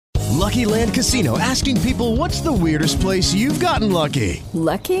Lucky Land Casino, asking people, what's the weirdest place you've gotten lucky?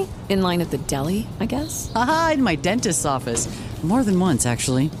 Lucky? In line at the deli, I guess? Aha, in my dentist's office. More than once,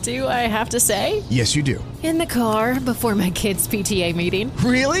 actually. Do I have to say? Yes, you do. In the car before my kids' PTA meeting.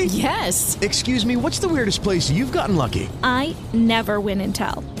 Really? Yes. Excuse me, what's the weirdest place you've gotten lucky? I never win and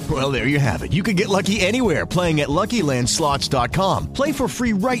tell. Well, there you have it. You can get lucky anywhere, playing at LuckyLandSlots.com. Play for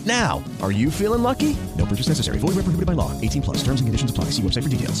free right now. Are you feeling lucky? No purchase necessary. Void where prohibited by law. 18 plus. Terms and conditions apply. See website for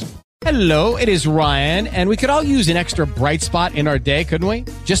details. Hello, it is Ryan, and we could all use an extra bright spot in our day, couldn't we?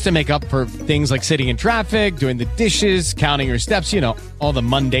 Just to make up for things like sitting in traffic, doing the dishes, counting your steps, you know, all the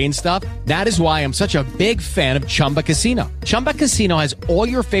mundane stuff. That is why I'm such a big fan of Chumba Casino. Chumba Casino has all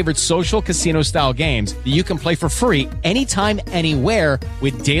your favorite social casino-style games that you can play for free anytime, anywhere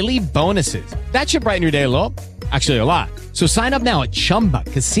with daily bonuses. That should brighten your day a little. Actually, a lot. So sign up now at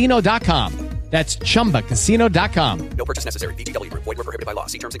ChumbaCasino.com. That's ChumbaCasino.com. No purchase necessary. VGW Group. Void where prohibited by law.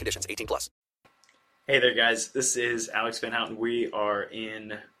 See terms and conditions. 18 plus. Hey there, guys. This is Alex Van Houten. We are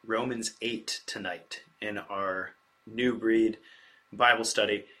in Romans 8 tonight in our New Breed Bible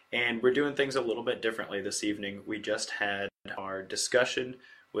study, and we're doing things a little bit differently this evening. We just had our discussion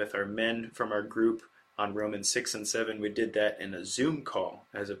with our men from our group on Romans 6 and 7. We did that in a Zoom call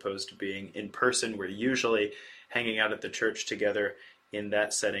as opposed to being in person. We're usually hanging out at the church together in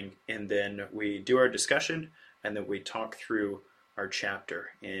that setting, and then we do our discussion, and then we talk through our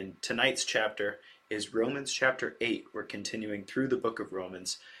chapter. And tonight's chapter is Romans chapter 8. We're continuing through the book of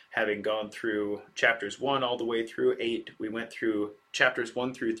Romans, having gone through chapters 1 all the way through 8. We went through chapters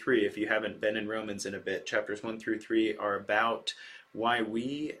 1 through 3. If you haven't been in Romans in a bit, chapters 1 through 3 are about why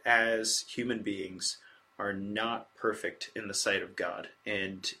we as human beings are not perfect in the sight of God.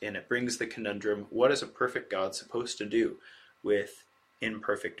 And it brings the conundrum, what is a perfect God supposed to do with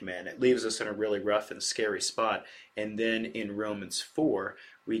imperfect man? It leaves us in a really rough and scary spot. And then in Romans 4,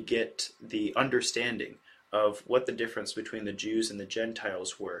 we get the understanding of what the difference between the Jews and the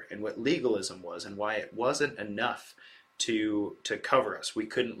Gentiles were, and what legalism was, and why it wasn't enough to cover us. We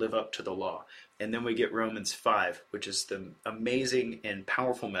couldn't live up to the law. And then we get Romans 5, which is the amazing and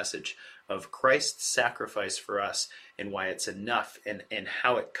powerful message of Christ's sacrifice for us, and why it's enough, and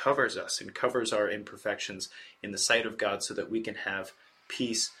how it covers us and covers our imperfections in the sight of God, so that we can have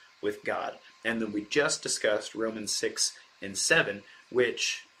peace with God. And then we just discussed Romans 6 and 7,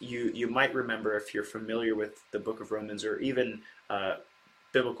 which you might remember if you're familiar with the book of Romans, or even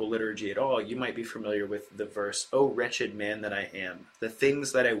biblical liturgy at all. You might be familiar with the verse, "O wretched man that I am, the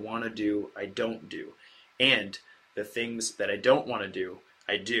things that I want to do, I don't do, and the things that I don't want to do,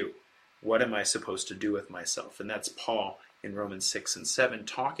 I do. What am I supposed to do with myself?" And that's Paul in Romans 6 and 7,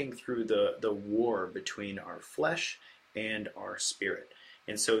 talking through the war between our flesh and our spirit.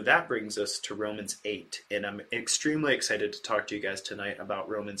 And so that brings us to Romans 8, and I'm extremely excited to talk to you guys tonight about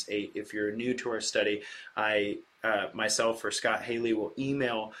Romans 8. If you're new to our study, I myself or Scott Haley will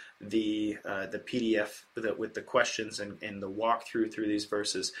email the PDF with the questions and the walkthrough through these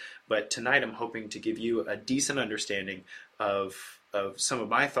verses. But tonight I'm hoping to give you a decent understanding of some of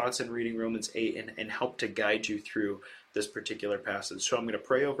my thoughts in reading Romans 8 and help to guide you through this particular passage. So I'm going to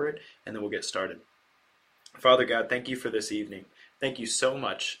pray over it, and then we'll get started. Father God, thank you for this evening. Thank you so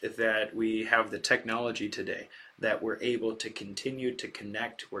much that we have the technology today, that we're able to continue to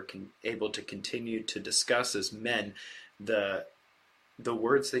connect, we're able to continue to discuss as men the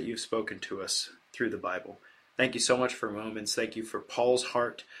words that you've spoken to us through the Bible. Thank you so much for Romans. Thank you for Paul's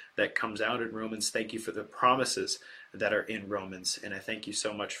heart that comes out in Romans. Thank you for the promises that are in Romans. And I thank you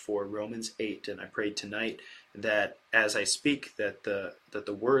so much for Romans 8. And I pray tonight that as I speak, that the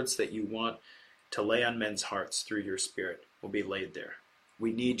words that you want to lay on men's hearts through your Spirit will be laid there.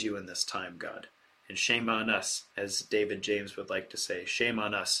 We need you in this time, God. And shame on us, as David James would like to say, shame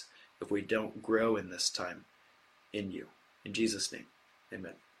on us if we don't grow in this time in you. In Jesus' name,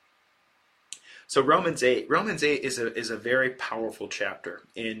 amen. So Romans 8 is a very powerful chapter.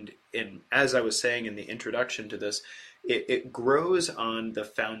 And as I was saying in the introduction to this, it grows on the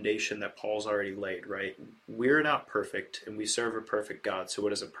foundation that Paul's already laid, right? We're not perfect, and we serve a perfect God. So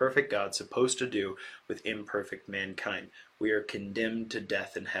what is a perfect God supposed to do with imperfect mankind? We are condemned to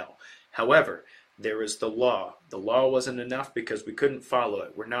death and hell. However, there is the law. The law wasn't enough because we couldn't follow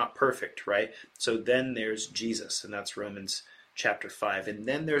it. We're not perfect, right? So then there's Jesus, and that's Romans chapter 5. And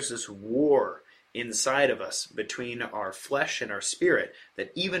then there's this war inside of us between our flesh and our spirit, that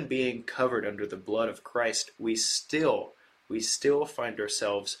even being covered under the blood of Christ, we still find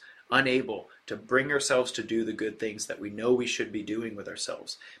ourselves unable to bring ourselves to do the good things that we know we should be doing with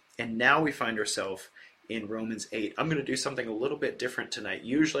ourselves. And now we find ourselves in Romans 8. I'm going to do something a little bit different tonight.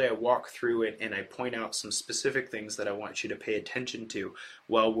 Usually I walk through it and I point out some specific things that I want you to pay attention to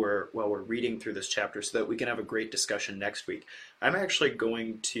while we're reading through this chapter so that we can have a great discussion next week. I'm actually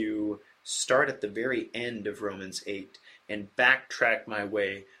going to start at the very end of Romans 8 and backtrack my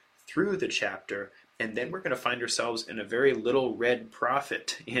way through the chapter, and then we're going to find ourselves in a very little red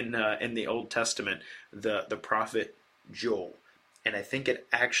prophet in the Old Testament, the prophet Joel. And I think it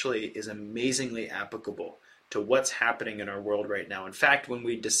actually is amazingly applicable to what's happening in our world right now. In fact, when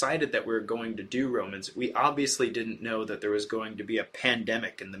we decided that we were going to do Romans, we obviously didn't know that there was going to be a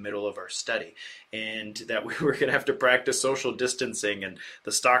pandemic in the middle of our study, and that we were going to have to practice social distancing, and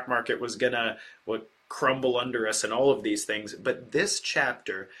the stock market was going to crumble under us, and all of these things. But this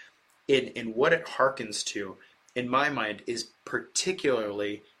chapter, in what it harkens to, in my mind, is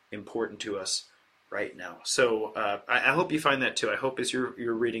particularly important to us right now. So I hope you find that too. I hope as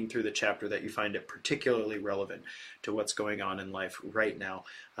you're reading through the chapter that you find it particularly relevant to what's going on in life right now.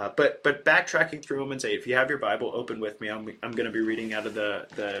 But backtracking through Romans 8, if you have your Bible open with me, I'm going to be reading out of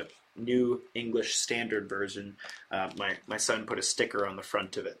the New English Standard Version. My son put a sticker on the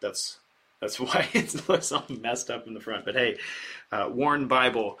front of it. That's why it looks all messed up in the front. But hey, Warren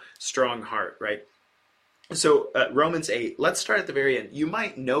Bible, strong heart, right? So Romans 8, let's start at the very end. You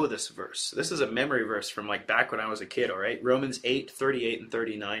might know this verse. This is a memory verse from like back when I was a kid, all right? Romans 8, 38 and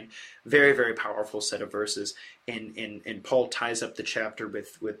 39. Very, very powerful set of verses. And Paul ties up the chapter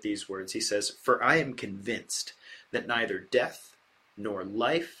with these words. He says, "For I am convinced that neither death, nor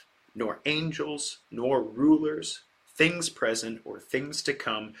life, nor angels, nor rulers, things present or things to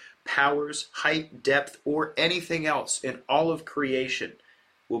come, powers, height, depth, or anything else in all of creation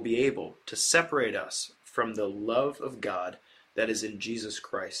will be able to separate us from the love of God that is in Jesus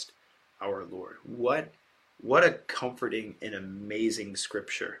Christ our Lord." What a comforting and amazing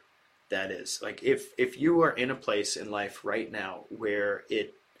scripture that is. Like if you are in a place in life right now where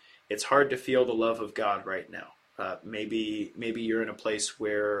it's hard to feel the love of God right now, maybe you're in a place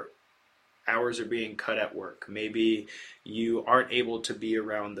where hours are being cut at work. Maybe you aren't able to be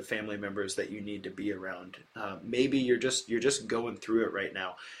around the family members that you need to be around. Maybe you're just going through it right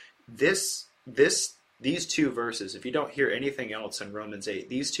now. These two verses, if you don't hear anything else in Romans 8,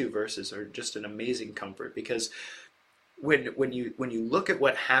 these two verses are just an amazing comfort, because when you look at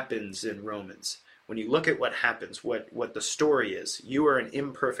what happens in Romans, when you look at what happens, what the story is, you are an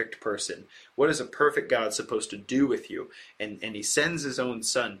imperfect person. What is a perfect God supposed to do with you? And he sends his own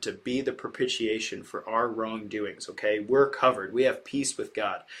son to be the propitiation for our wrongdoings, okay? We're covered. We have peace with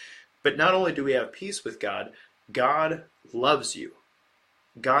God. But not only do we have peace with God, God loves you.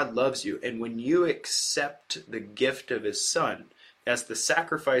 God loves you. And when you accept the gift of his son as the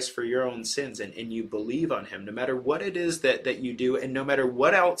sacrifice for your own sins, and you believe on him, no matter what it is that you do, and no matter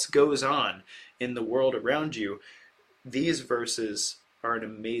what else goes on in the world around you, these verses are an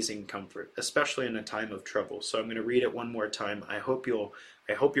amazing comfort, especially in a time of trouble. So I'm going to read it one more time. I hope you'll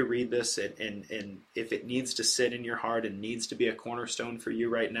read this, and if it needs to sit in your heart and needs to be a cornerstone for you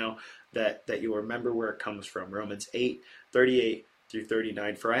right now, that you'll remember where it comes from. Romans 8, 38 through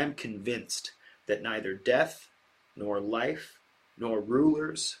 39. "For I am convinced that neither death, nor life, nor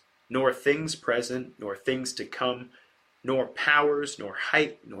rulers, nor things present, nor things to come, nor powers, nor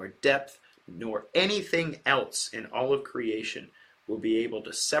height, nor depth, nor anything else in all of creation will be able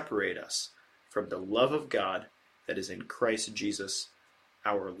to separate us from the love of God that is in Christ Jesus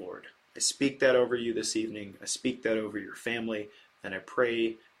our Lord." I speak that over you this evening. I speak that over your family, and I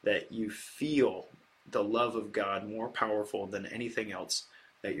pray that you feel the love of God more powerful than anything else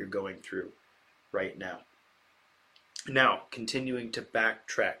that you're going through right now. Now, continuing to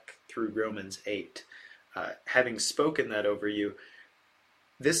backtrack through Romans 8, having spoken that over you,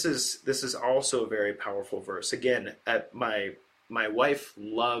 this is also a very powerful verse. Again, my wife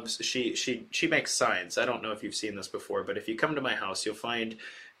loves, she makes signs. I don't know if you've seen this before, but if you come to my house, you'll find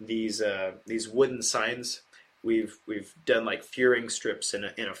these wooden signs. We've done like furring strips in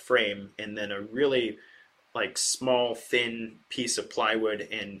a frame, and then a really like small thin piece of plywood,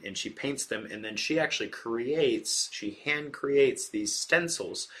 and she paints them, and then she actually hand creates these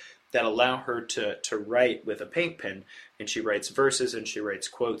stencils that allow her to write with a paint pen, and she writes verses and she writes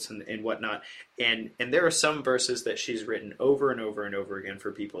quotes and whatnot. And there are some verses that she's written over and over and over again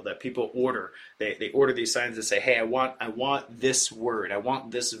for people, that people order. They order these signs and say, "Hey, I want this word, I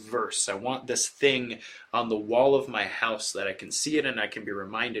want this verse, I want this thing on the wall of my house that I can see it and I can be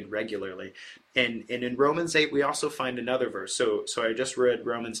reminded regularly." And in Romans 8, we also find another verse. So I just read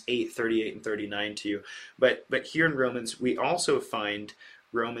Romans 8, 38 and 39 to you. But here in Romans, we also find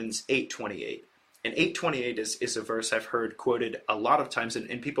Romans 8:28. And 8:28 is a verse I've heard quoted a lot of times,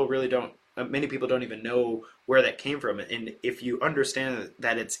 and people really don't many people don't even know where that came from. And if you understand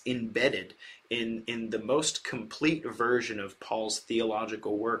that it's embedded in the most complete version of Paul's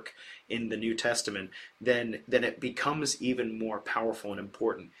theological work in the New Testament, then it becomes even more powerful and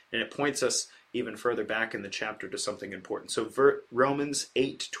important. And it points us even further back in the chapter to something important. So Romans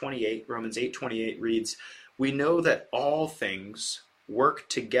 8:28 reads, "We know that all things work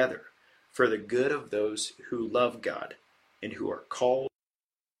together for the good of those who love God and who are called."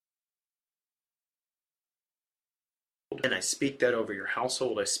 And I speak that over your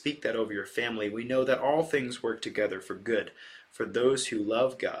household. I speak that over your family. We know that all things work together for good for those who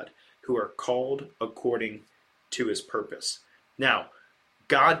love God, who are called according to his purpose. Now,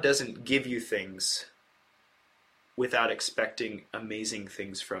 God doesn't give you things without expecting amazing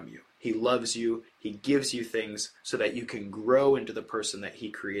things from you. He loves you. He gives you things so that you can grow into the person that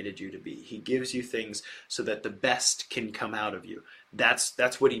he created you to be. He gives you things so that the best can come out of you.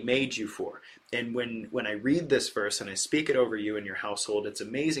 That's what he made you for. And when I read this verse and I speak it over you and your household, it's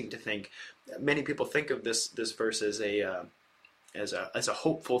amazing to think. Many people think of this verse as a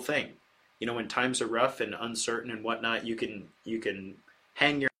hopeful thing. You know, when times are rough and uncertain and whatnot, you can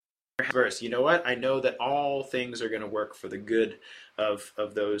hang your verse. You know what? I know that all things are going to work for the good of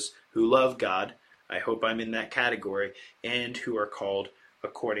those who love God. I hope I'm in that category, and who are called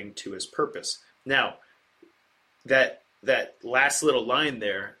according to his purpose. Now, that last little line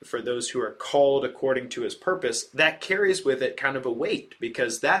there, for those who are called according to his purpose, that carries with it kind of a weight,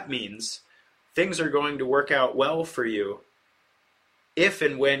 because that means things are going to work out well for you if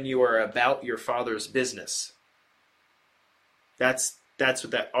and when you are about your Father's business. That's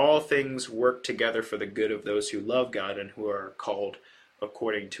what that all things work together for the good of those who love God and who are called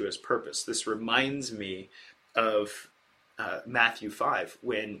according to his purpose. This reminds me of Matthew 5,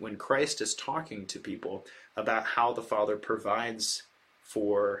 when Christ is talking to people about how the Father provides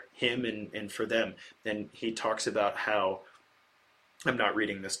for him and for them. And he talks about how, I'm not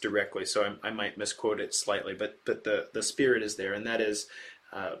reading this directly, so I might misquote it slightly, but the spirit is there, and that is,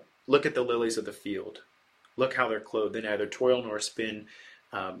 look at the lilies of the field. Look how they're clothed. They neither toil nor spin,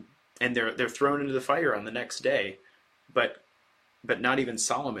 and they're thrown into the fire on the next day. But not even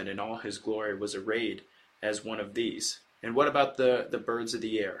Solomon in all his glory was arrayed as one of these. And what about the birds of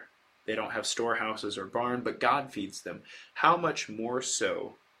the air? They don't have storehouses or barn, but God feeds them. How much more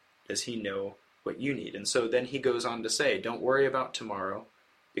so does he know what you need? And so then he goes on to say, don't worry about tomorrow,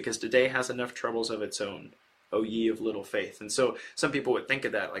 because today has enough troubles of its own. O ye of little faith. And so some people would think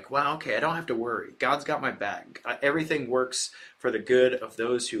of that like, wow, okay, I don't have to worry. God's got my back. Everything works for the good of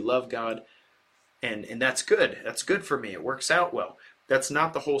those who love God. And that's good. That's good for me. It works out well. That's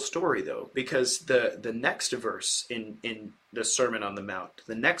not the whole story, though, because the next verse in the Sermon on the Mount,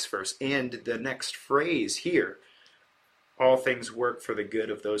 the next verse and the next phrase here, all things work for the good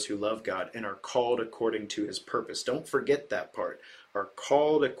of those who love God and are called according to his purpose. Don't forget that part. Are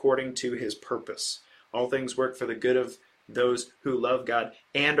called according to his purpose. All things work for the good of those who love God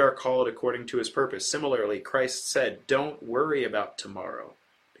and are called according to his purpose. Similarly, Christ said, don't worry about tomorrow,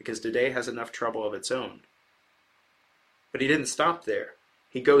 because today has enough trouble of its own. But he didn't stop there.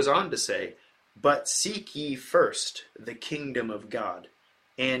 He goes on to say, but seek ye first the kingdom of God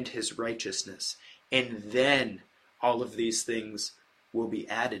and his righteousness, and then all of these things will be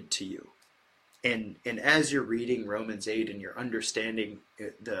added to you. And as you're reading Romans 8 and you're understanding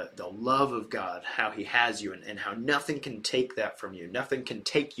the love of God, how he has you, and how nothing can take that from you, nothing can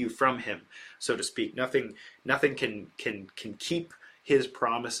take you from him, so to speak. Nothing can keep his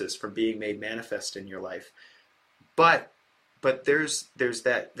promises from being made manifest in your life. But there's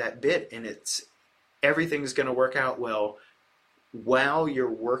that bit, and it's everything's going to work out well while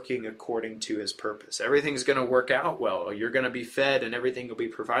you're working according to his purpose. Everything's going to work out well. You're going to be fed and everything will be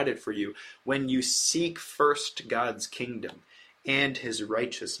provided for you when you seek first God's kingdom and his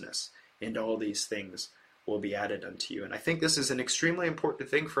righteousness, and all these things will be added unto you. And I think this is an extremely important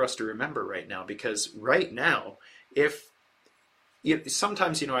thing for us to remember right now, because right now,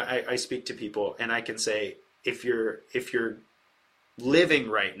 sometimes I speak to people and I can say, if you're living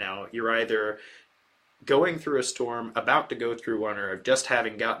right now, you're either going through a storm, about to go through one, or just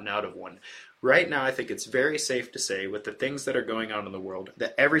having gotten out of one. Right now, I think it's very safe to say, with the things that are going on in the world,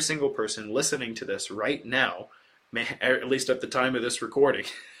 that every single person listening to this right now, at least at the time of this recording,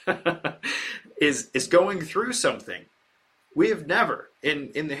 is going through something. We have never,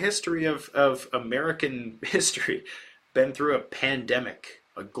 in the history of American history, been through a pandemic.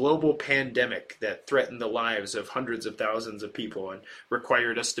 A global pandemic that threatened the lives of hundreds of thousands of people and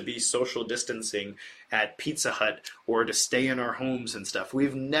required us to be social distancing at Pizza Hut or to stay in our homes and stuff.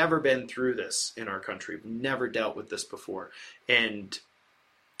 We've never been through this in our country. We've never dealt with this before. And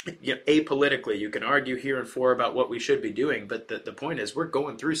apolitically, you can argue here and for about what we should be doing, but the point is we're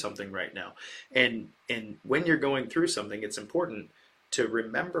going through something right now. And when you're going through something, it's important to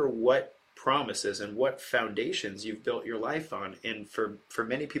remember what promises and what foundations you've built your life on. And for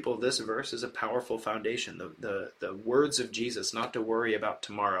many people, this verse is a powerful foundation. The words of Jesus, not to worry about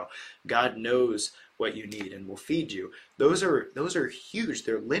tomorrow. God knows what you need and will feed you. Those are huge.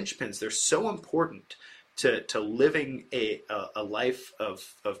 They're linchpins. They're so important to living a life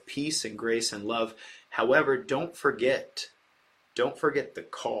of peace and grace and love. However, don't forget the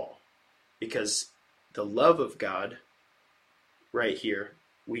call, because the love of God right here,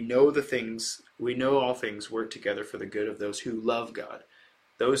 we know all things work together for the good of those who love God.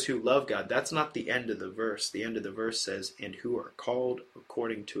 Those who love God, that's not the end of the verse. The end of the verse says, and who are called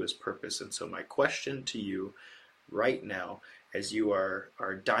according to his purpose. And so my question to you right now, as you are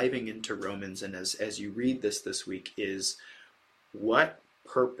diving into Romans and as you read this week, is what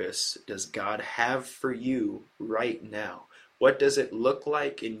purpose does God have for you right now? What does it look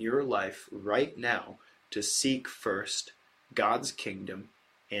like in your life right now to seek first God's kingdom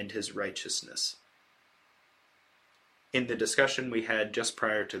and his righteousness? In the discussion we had just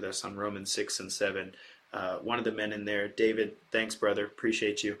prior to this on Romans 6 and 7, one of the men in there, David, thanks brother,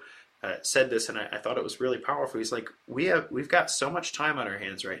 appreciate you, said this, and I thought it was really powerful. He's like, we've got so much time on our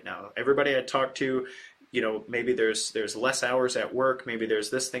hands right now. Everybody I talked to, maybe there's less hours at work, maybe there's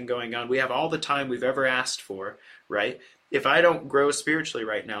this thing going on. We have all the time we've ever asked for, right? If I don't grow spiritually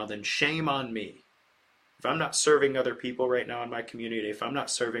right now, then shame on me. If I'm not serving other people right now in my community, if I'm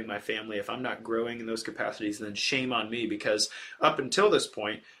not serving my family, if I'm not growing in those capacities, then shame on me, because up until this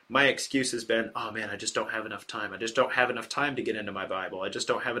point, my excuse has been, oh man, I just don't have enough time. I just don't have enough time to get into my Bible. I just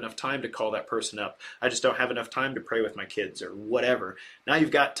don't have enough time to call that person up. I just don't have enough time to pray with my kids or whatever. Now you've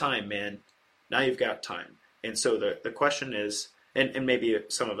got time, man. Now you've got time. And so the question is, and maybe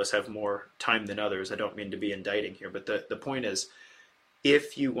some of us have more time than others. I don't mean to be indicting here, but the point is,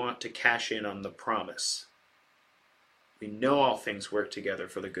 if you want to cash in on the promise, we know all things work together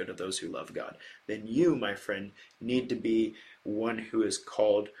for the good of those who love God, then you, my friend, need to be one who is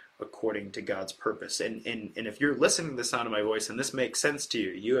called according to God's purpose. And if you're listening to the sound of my voice and this makes sense to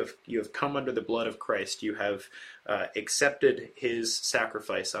you, you have come under the blood of Christ, you have accepted his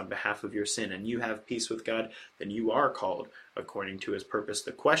sacrifice on behalf of your sin, and you have peace with God, then you are called according to his purpose.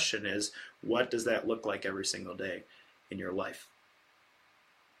 The question is, what does that look like every single day in your life?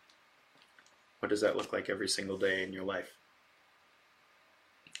 What does that look like every single day in your life?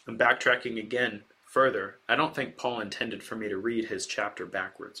 I'm backtracking again further. I don't think Paul intended for me to read his chapter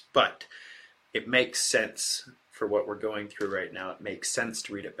backwards, but it makes sense for what we're going through right now. It makes sense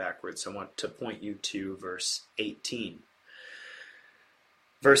to read it backwards. I want to point you to verse 18.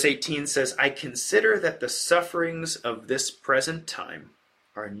 Verse 18 says, I consider that the sufferings of this present time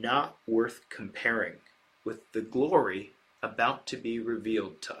are not worth comparing with the glory about to be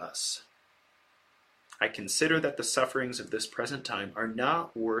revealed to us. I consider that the sufferings of this present time are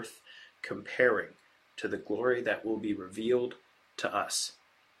not worth comparing to the glory that will be revealed to us.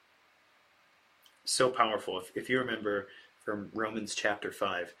 So powerful. If you remember from Romans chapter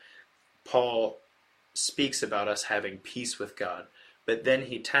 5, Paul speaks about us having peace with God, but then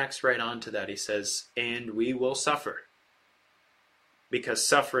he tacks right on to that. He says, and we will suffer. Because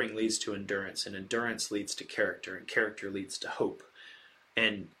suffering leads to endurance, and endurance leads to character, and character leads to hope.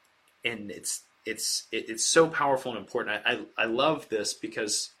 And it's so powerful and important. I love this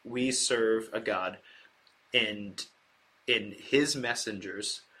because we serve a God, and his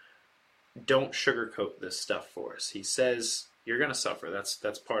messengers don't sugarcoat this stuff for us. He says, you're going to suffer.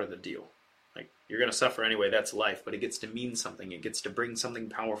 That's part of the deal. Like, you're going to suffer anyway. That's life, but it gets to mean something. It gets to bring something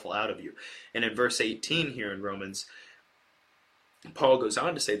powerful out of you. And in verse 18 here in Romans, Paul goes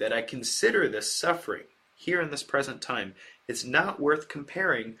on to say that I consider this suffering here in this present time, it's not worth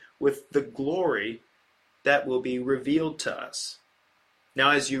comparing with the glory that will be revealed to us. Now,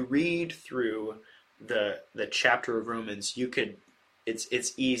 as you read through the chapter of Romans,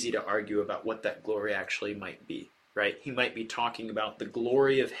 it's easy to argue about what that glory actually might be, right? He might be talking about the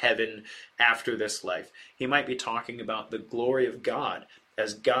glory of heaven after this life. He might be talking about the glory of God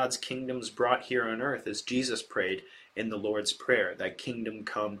as God's kingdom's brought here on earth, as Jesus prayed in the Lord's Prayer, thy kingdom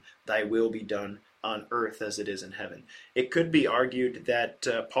come, thy will be done on earth as it is in heaven. It could be argued that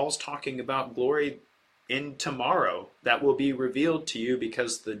Paul's talking about glory in tomorrow that will be revealed to you,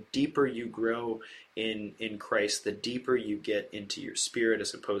 because the deeper you grow in Christ, the deeper you get into your spirit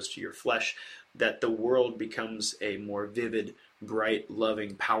as opposed to your flesh, that the world becomes a more vivid, bright,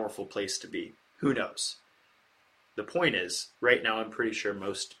 loving, powerful place to be. Who knows? The point is, right now I'm pretty sure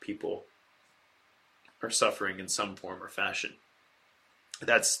most people are suffering in some form or fashion.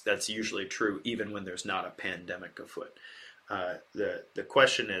 That's usually true even when there's not a pandemic afoot. The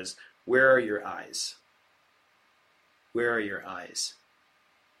question is, where are your eyes? Where are your eyes?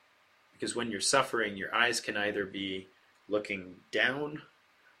 Because when you're suffering, your eyes can either be looking down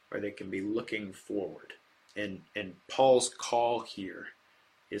or they can be looking forward. And Paul's call here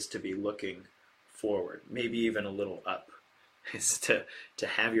is to be looking forward, maybe even a little up, is to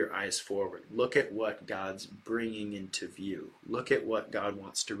have your eyes forward. Look at what God's bringing into view. Look at what God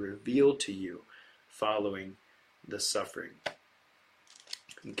wants to reveal to you following the suffering.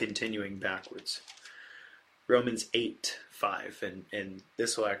 And continuing backwards. Romans 8:5, and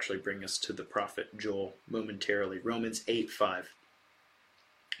this will actually bring us to the prophet Joel momentarily. Romans 8:5.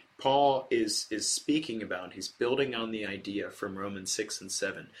 Paul is speaking about, he's building on the idea from Romans 6 and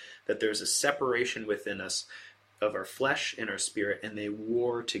 7, that there's a separation within us of our flesh and our spirit, and they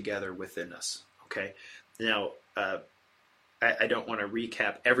war together within us. Okay? Now, I don't want to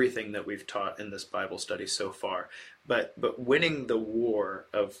recap everything that we've taught in this Bible study so far, but winning the war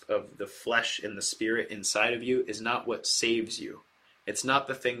of the flesh and the spirit inside of you is not what saves you. It's not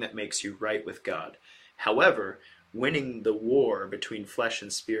the thing that makes you right with God. However, winning the war between flesh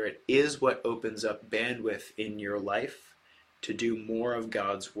and spirit is what opens up bandwidth in your life to do more of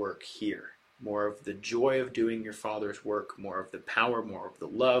God's work here. More of the joy of doing your Father's work, more of the power, more of the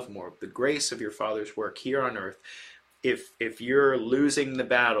love, more of the grace of your Father's work here on earth. If you're losing the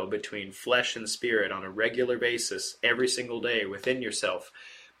battle between flesh and spirit on a regular basis every single day within yourself,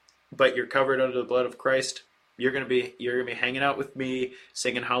 but you're covered under the blood of Christ, you're gonna be hanging out with me,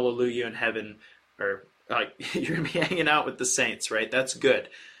 singing hallelujah in heaven, or you're gonna be hanging out with the saints, right? That's good.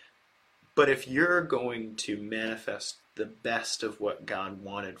 But if you're going to manifest the best of what God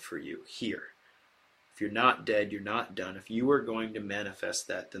wanted for you here, if you're not dead, you're not done. If you are going to manifest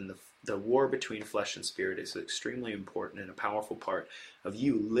that, then the war between flesh and spirit is extremely important and a powerful part of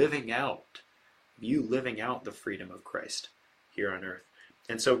you living out the freedom of Christ here on earth.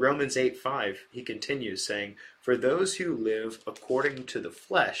 And so Romans 8:5, he continues saying, "For those who live according to the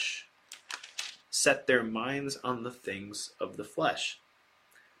flesh set their minds on the things of the flesh.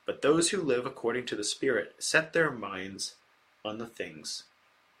 But those who live according to the Spirit set their minds on the things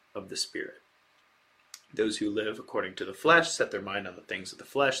of the Spirit." Those who live according to the flesh set their mind on the things of the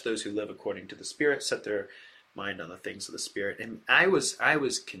flesh. Those who live according to the Spirit set their mind on the things of the Spirit. And I was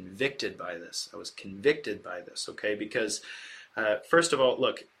convicted by this. Okay? Because, first of all,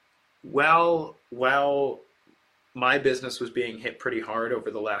 look, while my business was being hit pretty hard over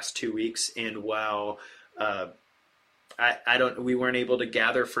the last 2 weeks, and while we weren't able to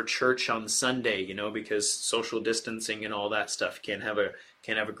gather for church on Sunday, because social distancing and all that stuff. Can't have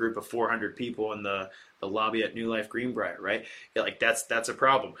a group of 400 people in the lobby at New Life Greenbrier, right? That's a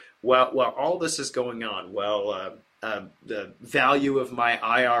problem. While all this is going on, the value of my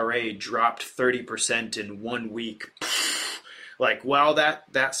IRA dropped 30% in 1 week. While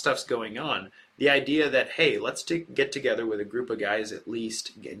that stuff's going on, the idea that, hey, let's get together with a group of guys at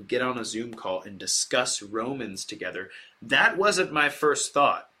least, and get on a Zoom call and discuss Romans together, that wasn't my first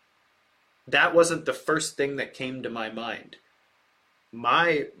thought. That wasn't the first thing that came to my mind.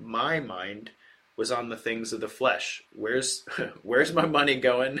 My mind was on the things of the flesh. Where's my money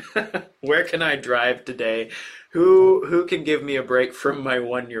going? Where can I drive today? Who can give me a break from my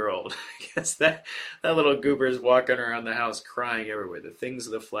 1-year-old? I guess that little goober's walking around the house crying everywhere. The things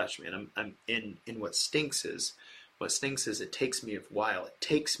of the flesh, man. I'm in what stinks is it takes me a while. It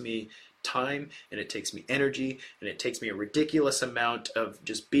takes me time, and it takes me energy, and it takes me a ridiculous amount of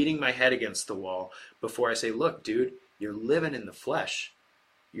just beating my head against the wall before I say, look, dude, you're living in the flesh.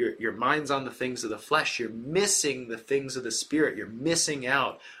 Your mind's on the things of the flesh. You're missing the things of the Spirit. You're missing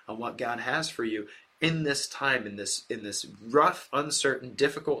out on what God has for you in this time, in this rough, uncertain,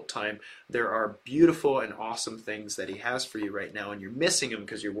 difficult time. There are beautiful and awesome things that He has for you right now, and you're missing them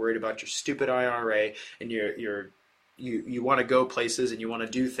because you're worried about your stupid IRA, and you want to go places, and you want to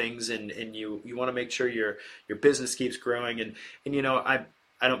do things, and you want to make sure your business keeps growing. And I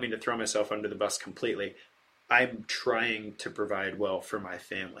don't mean to throw myself under the bus completely. I'm trying to provide well for my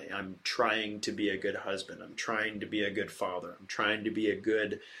family. I'm trying to be a good husband. I'm trying to be a good father. I'm trying to be a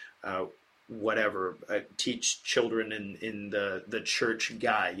good teach children in the church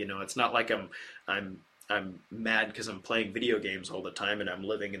guy. It's not like I'm mad because I'm playing video games all the time and I'm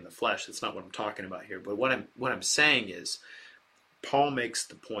living in the flesh. That's not what I'm talking about here. But what I'm saying is, Paul makes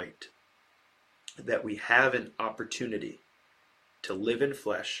the point that we have an opportunity to live in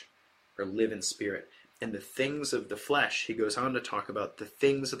flesh or live in spirit. And the things of the flesh, he goes on to talk about the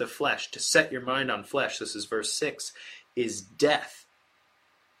things of the flesh. To set your mind on flesh, this is verse 6, is death.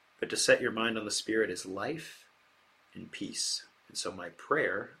 But to set your mind on the Spirit is life and peace. And so my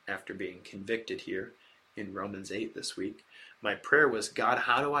prayer, after being convicted here in Romans 8 this week, my prayer was, God,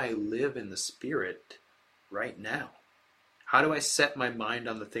 how do I live in the Spirit right now? How do I set my mind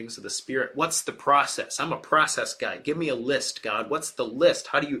on the things of the Spirit? What's the process? I'm a process guy. Give me a list, God. What's the list?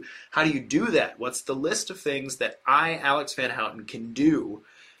 How do you do that? What's the list of things that I, Alex Van Houten, can do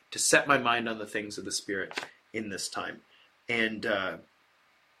to set my mind on the things of the Spirit in this time? And I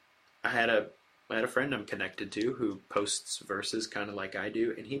had a friend I'm connected to who posts verses kind of like I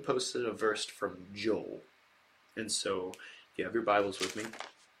do, and he posted a verse from Joel. And so if you have your Bibles with me,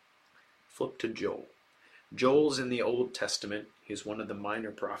 flip to Joel. Joel's in the Old Testament. He's one of the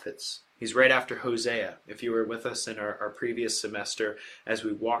minor prophets. He's right after Hosea. If you were with us in our previous semester, as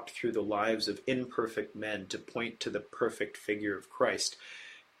we walked through the lives of imperfect men to point to the perfect figure of Christ,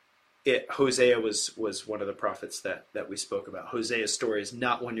 Hosea was one of the prophets that we spoke about. Hosea's story is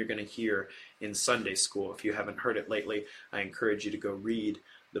not one you're going to hear in Sunday school. If you haven't heard it lately, I encourage you to go read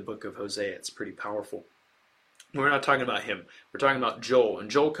the book of Hosea. It's pretty powerful. We're not talking about him. We're talking about Joel. And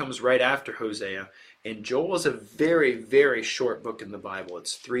Joel comes right after Hosea. And Joel is a very, very short book in the Bible.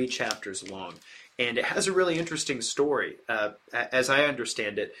 It's 3 chapters long. And it has a really interesting story. As I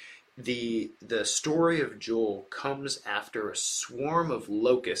understand it, the story of Joel comes after a swarm of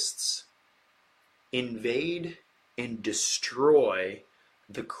locusts invade and destroy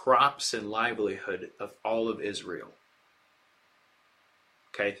the crops and livelihood of all of Israel.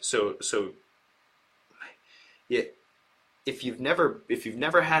 Okay, so yeah, if you've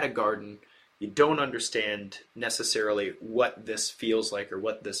never had a garden, you don't understand necessarily what this feels like or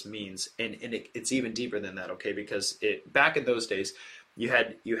what this means, and it's even deeper than that. Okay, because back in those days, you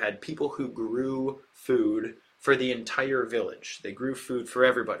had people who grew food for the entire village. They grew food for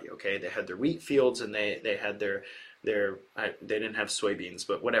everybody. Okay, they had their wheat fields and they had their they didn't have soybeans,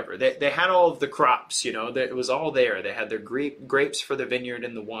 but whatever. They had all of the crops, it was all there. They had their grapes for the vineyard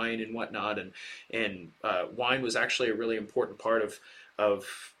and the wine and whatnot, and wine was actually a really important part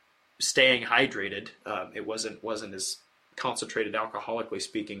of staying hydrated. It wasn't as concentrated alcoholically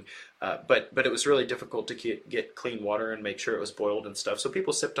speaking, but it was really difficult to get clean water and make sure it was boiled and stuff. So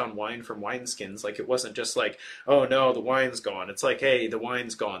people sipped on wine from wineskins. Like, it wasn't just like, oh no, the wine's gone. It's like, hey, the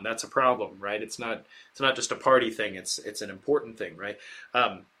wine's gone. That's a problem, right? It's not just a party thing. It's an important thing, right?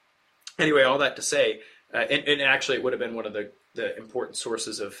 Anyway, all that to say, and actually it would have been one of the important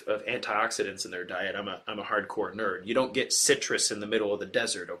sources of antioxidants in their diet. I'm a hardcore nerd. You don't get citrus in the middle of the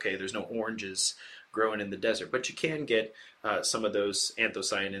desert, okay? There's no oranges growing in the desert, but you can get some of those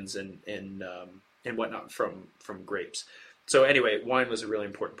anthocyanins and whatnot from grapes. So anyway, wine was a really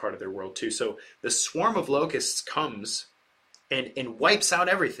important part of their world too. So the swarm of locusts comes and wipes out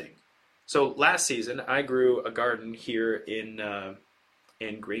everything. So last season, I grew a garden here in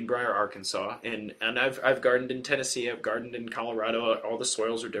Greenbrier, Arkansas, and I've gardened in Tennessee. I've gardened in Colorado. All the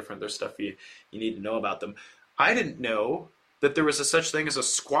soils are different. There's stuff you need to know about them. I didn't know that there was a such thing as a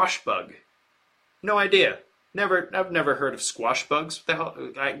squash bug. No idea. I've never heard of squash bugs. What the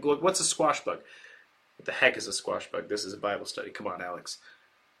hell? What's a squash bug? What the heck is a squash bug? This is a Bible study. Come on, Alex.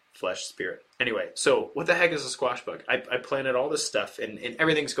 Flesh, spirit. Anyway, so what the heck is a squash bug? I planted all this stuff, and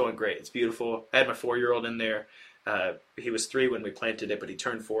everything's going great. It's beautiful. I had my 4-year-old in there. He was 3 when we planted it, but he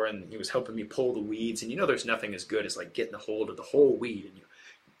turned 4, and he was helping me pull the weeds. And there's nothing as good as like getting a hold of the whole weed, and you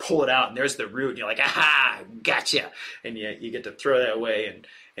pull it out, and there's the root, and you're like, aha, gotcha. And you get to throw that away,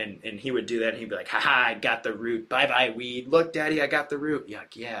 and he would do that, and he'd be like, haha, I got the root. Bye-bye, weed. Look, Daddy, I got the root. You're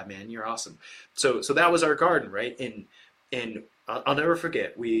like, yeah, man, you're awesome. So that was our garden, right? And I'll never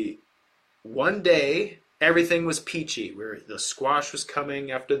forget, one day, everything was peachy. The squash was coming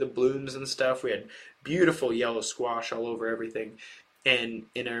after the blooms and stuff. We had beautiful yellow squash all over everything. And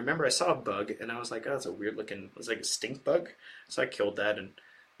I remember I saw a bug, and I was like, oh, that's a weird looking, it was like a stink bug. So I killed that and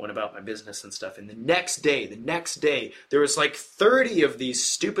went about my business and stuff. And the next day, there was like 30 of these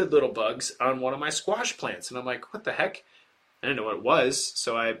stupid little bugs on one of my squash plants. And I'm like, what the heck? I didn't know what it was.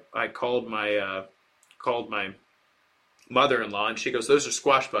 So I called my mother-in-law, and she goes, those are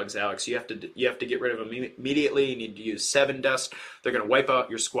squash bugs, Alex. You have to get rid of them immediately. You need to use Sevin Dust. They're going to wipe out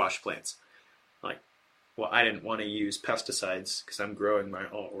your squash plants. I'm like, well, I didn't want to use pesticides because I'm growing my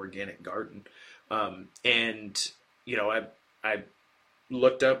all-organic garden. I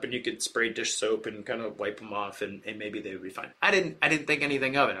looked up, and you could spray dish soap and kind of wipe them off, and maybe they would be fine. I didn't think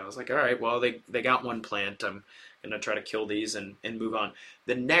anything of it. I was like, all right, well, they got one plant. I'm going to try to kill these and move on.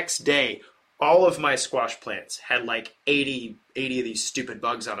 The next day, all of my squash plants had like 80 of these stupid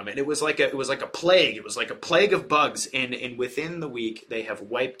bugs on them, and it was like a plague. It was like a plague of bugs, and within the week, they have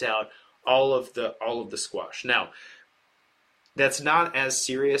wiped out all of the squash. Now, that's not as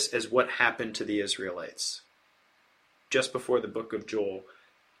serious as what happened to the Israelites. just before the book of Joel,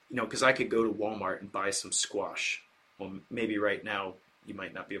 because I could go to Walmart and buy some squash. Well, maybe right now you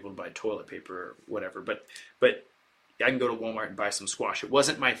might not be able to buy toilet paper or whatever, but I can go to Walmart and buy some squash. It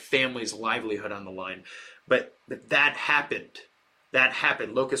wasn't my family's livelihood on the line, but that happened. That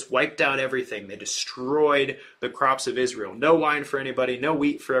happened. Locusts wiped out everything. They destroyed the crops of Israel. No wine for anybody, no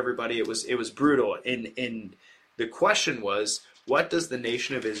wheat for everybody. It was brutal. And the question was, what does the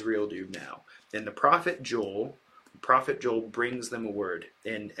nation of Israel do now? And the prophet Joel brings them a word.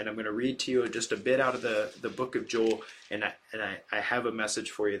 And I'm going to read to you just a bit out of the book of Joel, and I have a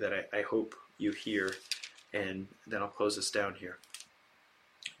message for you that I hope you hear, and then I'll close this down here.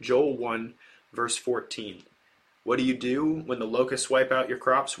 Joel 1, verse 14. What do you do when the locusts wipe out your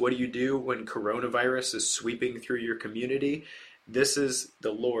crops? What do you do when coronavirus is sweeping through your community? This is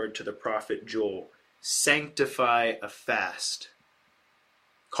the Lord to the prophet Joel. Sanctify a fast.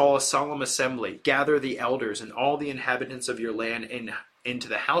 Call a solemn assembly. Gather the elders and all the inhabitants of your land into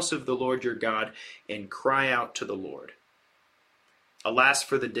the house of the Lord your God, and cry out to the Lord. Alas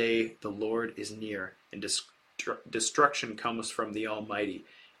for the day, the Lord is near, and destruction comes from the Almighty.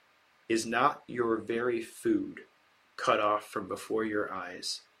 Is not your very food cut off from before your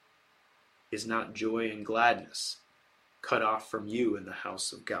eyes? Is not joy and gladness cut off from you in the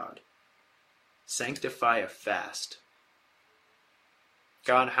house of God? Sanctify a fast.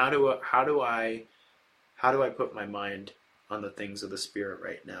 God, how do I put my mind on the things of the Spirit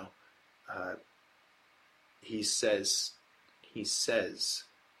right now? He says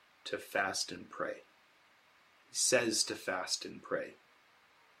to fast and pray. He says to fast and pray.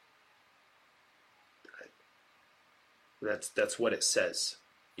 That's what it says.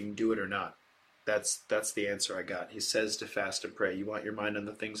 You can do it or not. That's the answer I got. He says to fast and pray. You want your mind on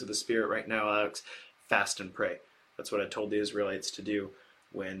the things of the Spirit right now, Alex? Fast and pray. That's what I told the Israelites to do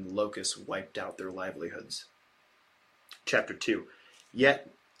when locusts wiped out their livelihoods. Chapter 2. Yet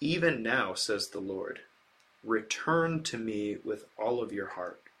even now, says the Lord, return to me with all of your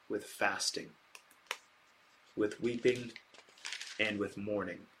heart, with fasting, with weeping, and with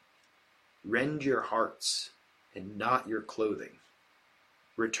mourning. Rend your hearts and not your clothing.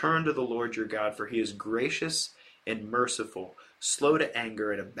 Return to the Lord your God, for he is gracious and merciful, slow to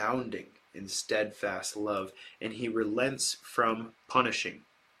anger and abounding in steadfast love, and he relents from punishing.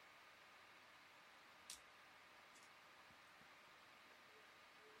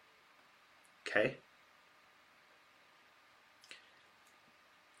 Okay?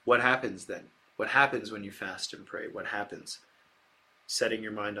 What happens then? What happens when you fast and pray? What happens? Setting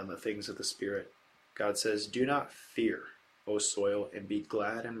your mind on the things of the Spirit. God says, do not fear, O soil, and be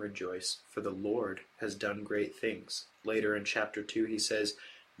glad and rejoice, for the Lord has done great things. Later in chapter 2, he says,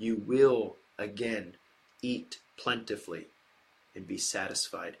 you will again eat plentifully and be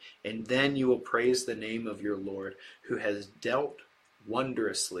satisfied. And then you will praise the name of your Lord, who has dealt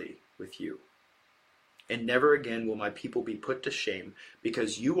wondrously with you. And never again will my people be put to shame,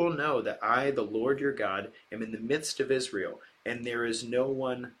 because you will know that I, the Lord your God, am in the midst of Israel, and there is no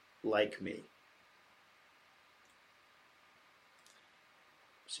one like me.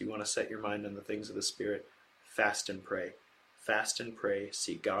 So you want to set your mind on the things of the Spirit, fast and pray. Fast and pray,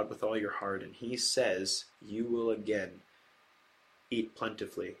 seek God with all your heart, and he says you will again eat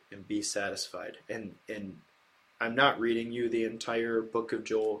plentifully and be satisfied. And I'm not reading you the entire book of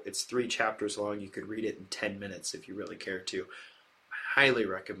Joel. It's 3 chapters long. You could read it in 10 minutes if you really care to. I highly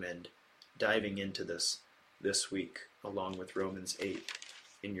recommend diving into this week along with Romans 8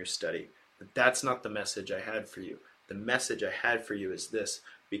 in your study. But that's not the message I had for you. The message I had for you is this,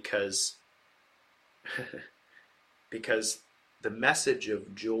 because the message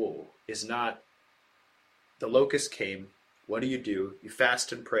of Joel is not, the locust came, what do? You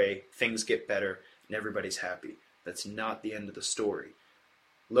fast and pray, things get better, and everybody's happy. That's not the end of the story.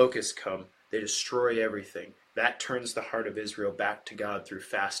 Locusts come, they destroy everything. That turns the heart of Israel back to God through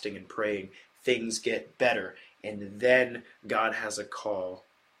fasting and praying. Things get better, and then God has a call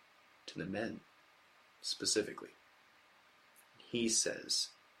to the men, specifically. He says,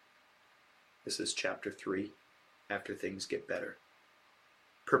 this is chapter 3, after things get better.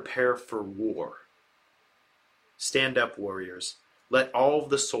 Prepare for war. Stand up, warriors. Let all of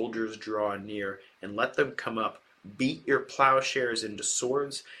the soldiers draw near, and let them come up. Beat your plowshares into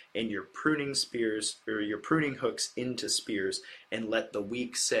swords, and your pruning hooks into spears, and let the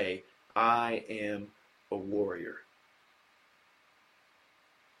weak say, I am a warrior.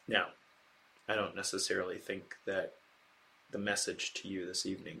 Now, I don't necessarily think that the message to you this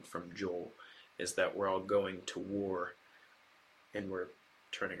evening from Joel is that we're all going to war and we're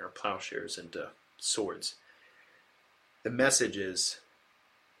turning our plowshares into swords. The message is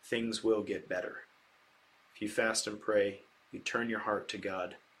things will get better. If if you fast and pray, you turn your heart to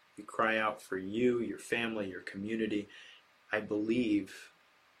God, you cry out for you, your family, your community, I believe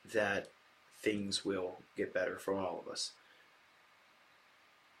that things will get better for all of us.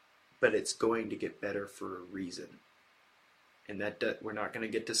 But it's going to get better for a reason. And that we're not going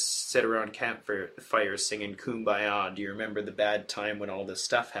to get to sit around campfires singing Kumbaya. Do you remember the bad time when all this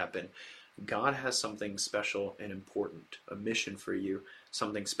stuff happened? God has something special and important, a mission for you,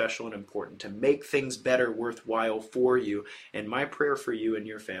 something special and important to make things better, worthwhile for you. And my prayer for you and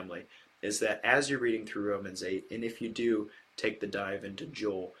your family is that as you're reading through Romans 8, and if you do take the dive into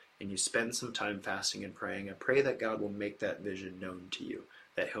Joel, and you spend some time fasting and praying, I pray that God will make that vision known to you,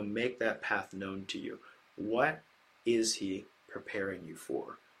 that he'll make that path known to you. What is he preparing you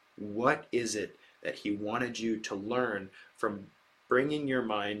for? What is it that he wanted you to learn from bringing your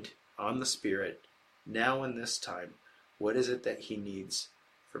mind on the Spirit now in this time? What is it that he needs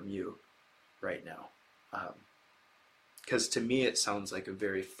from you right now? Because to me it sounds like a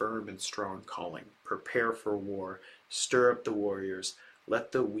very firm and strong calling. Prepare for war, stir up the warriors,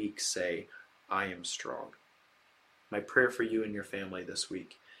 let the weak say, I am strong. My prayer for you and your family this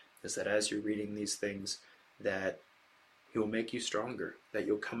week is that as you're reading these things, that he will make you stronger, that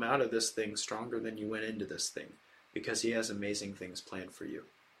you'll come out of this thing stronger than you went into this thing, because he has amazing things planned for you,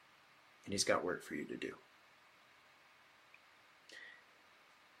 and he's got work for you to do.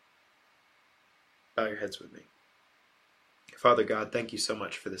 Bow your heads with me. Father God, thank you so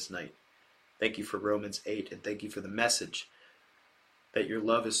much for this night. Thank you for Romans 8, and thank you for the message that your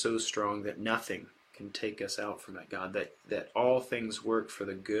love is so strong that nothing can take us out from it, God, that all things work for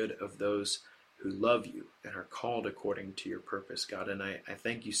the good of those who love you and are called according to your purpose, God. And I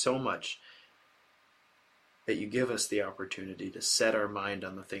thank you so much that you give us the opportunity to set our mind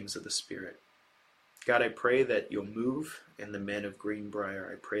on the things of the Spirit. God, I pray that you'll move in the men of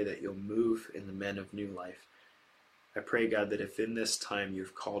Greenbrier. I pray that you'll move in the men of New Life. I pray, God, that if in this time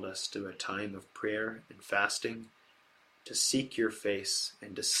you've called us to a time of prayer and fasting, to seek your face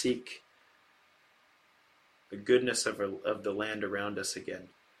and to seek the goodness of the land around us again,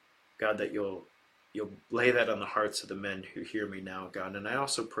 God, that you'll lay that on the hearts of the men who hear me now, God. And I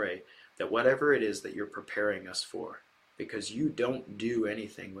also pray that whatever it is that you're preparing us for, because you don't do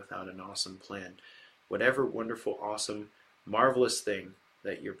anything without an awesome plan, whatever wonderful, awesome, marvelous thing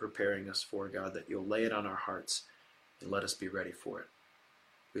that you're preparing us for, God, that you'll lay it on our hearts and let us be ready for it.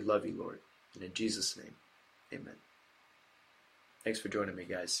 We love you, Lord. And in Jesus' name, amen. Thanks for joining me,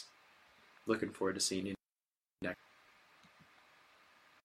 guys. Looking forward to seeing you next.